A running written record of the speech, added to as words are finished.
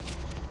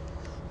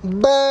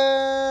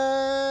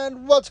But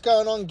what's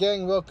going on,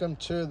 gang? Welcome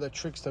to the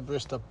Trickster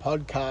Barista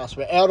podcast.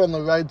 We're out on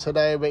the road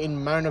today. We're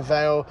in Mona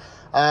Vale.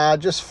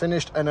 Just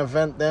finished an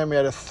event there. We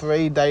had a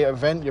 3-day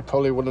event. You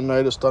probably would have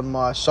noticed on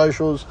my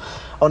socials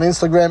on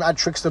Instagram at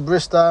Trickster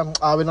Barista.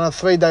 We done a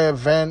 3-day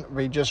event.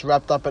 We just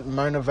wrapped up at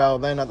Mona Vale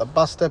then at the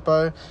bus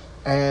depot.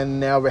 And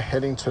now we're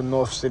heading to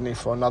North Sydney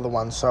for another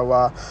one. So,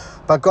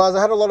 but guys,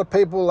 I had a lot of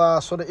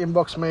people sort of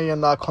inbox me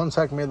and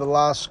contact me the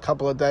last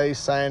couple of days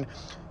saying,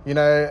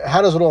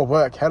 how does it all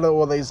work? How do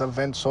all these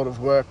events sort of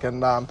work?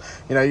 And,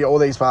 all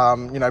these,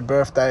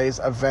 birthdays,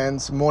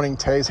 events, morning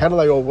teas, how do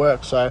they all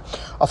work? So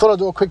I thought I'd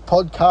do a quick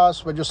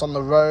podcast. We're just on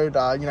the road,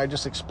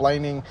 just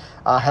explaining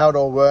how it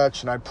all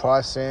works,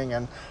 pricing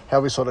and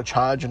how we sort of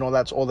charge and all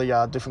that's all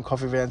the different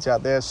coffee vans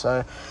out there.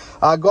 So,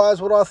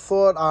 guys, what I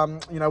thought,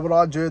 what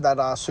I do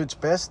that suits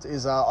best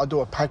is I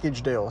do a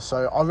package deal.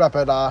 So I wrap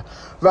it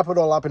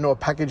all up into a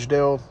package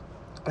deal.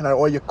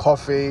 All your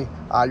coffee,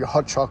 your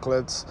hot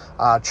chocolates,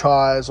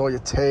 chais, all your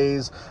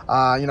teas,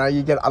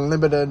 you get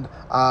unlimited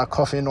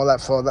coffee and all that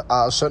for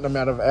a certain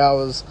amount of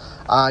hours.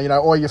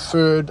 All your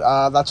food,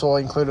 that's all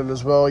included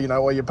as well.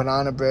 All your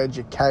banana bread,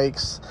 your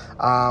cakes,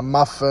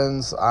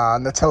 muffins,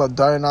 Nutella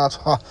donuts,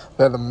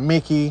 they're the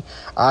Mickey,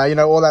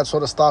 all that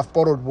sort of stuff,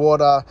 bottled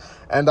water,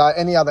 and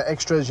any other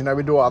extras.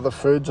 We do other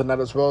foods and that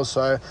as well.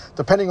 So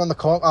depending on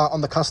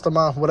the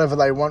customer, whatever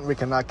they want, we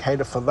can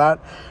cater for that.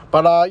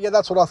 But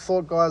that's what I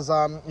thought, guys.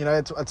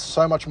 It's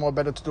so much more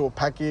better to do a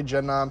package.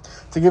 And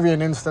to give you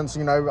an instance,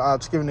 to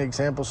give you an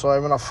example.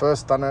 So when I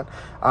first done it,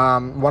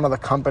 one of the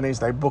companies,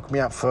 they booked me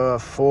up for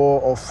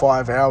 4 or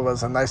 5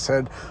 hours, and they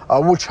said,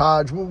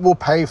 we'll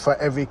pay for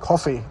every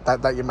coffee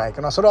that you make.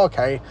 And I said,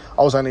 okay.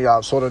 I was only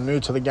sort of new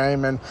to the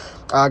game, and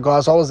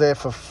guys, I was there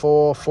for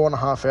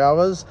 4.5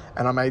 hours,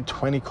 and I made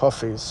 20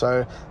 coffees.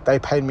 So they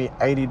paid me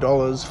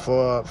 $80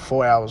 for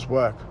 4 hours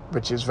work,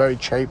 which is very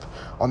cheap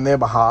on their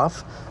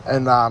behalf.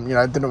 And,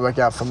 it didn't work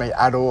out for me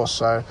at all.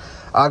 So,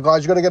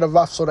 guys, you got to get a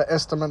rough sort of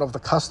estimate of the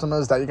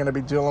customers that you're going to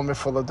be dealing with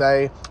for the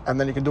day. And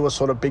then you can do a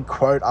sort of big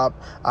quote up,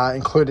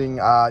 including,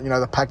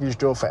 the package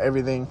deal for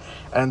everything.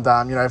 And,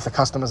 if the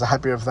customers are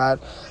happy with that,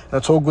 and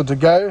it's all good to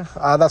go.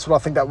 That's what I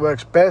think that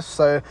works best.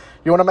 So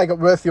you want to make it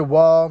worth your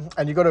while.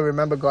 And you got to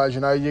remember, guys,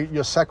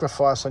 you're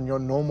sacrificing your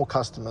normal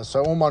customers.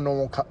 So all my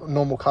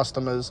normal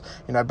customers,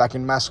 back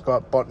in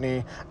Mascot,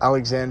 Botany,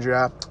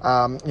 Alexandria,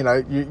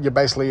 you're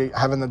basically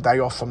having the day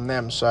off from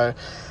them. So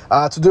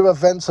to do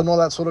events and all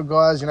that sort of,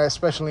 guys,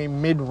 especially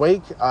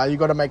midweek, you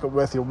got to make it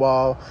worth your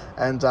while.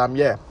 And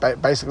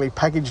basically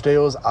package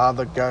deals are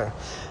the go.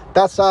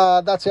 That's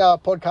our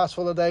podcast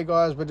for the day,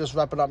 guys. We're just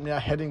wrapping up now,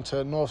 heading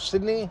to North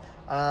Sydney.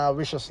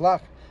 Wish us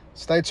luck.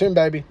 Stay tuned,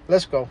 baby.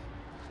 Let's go.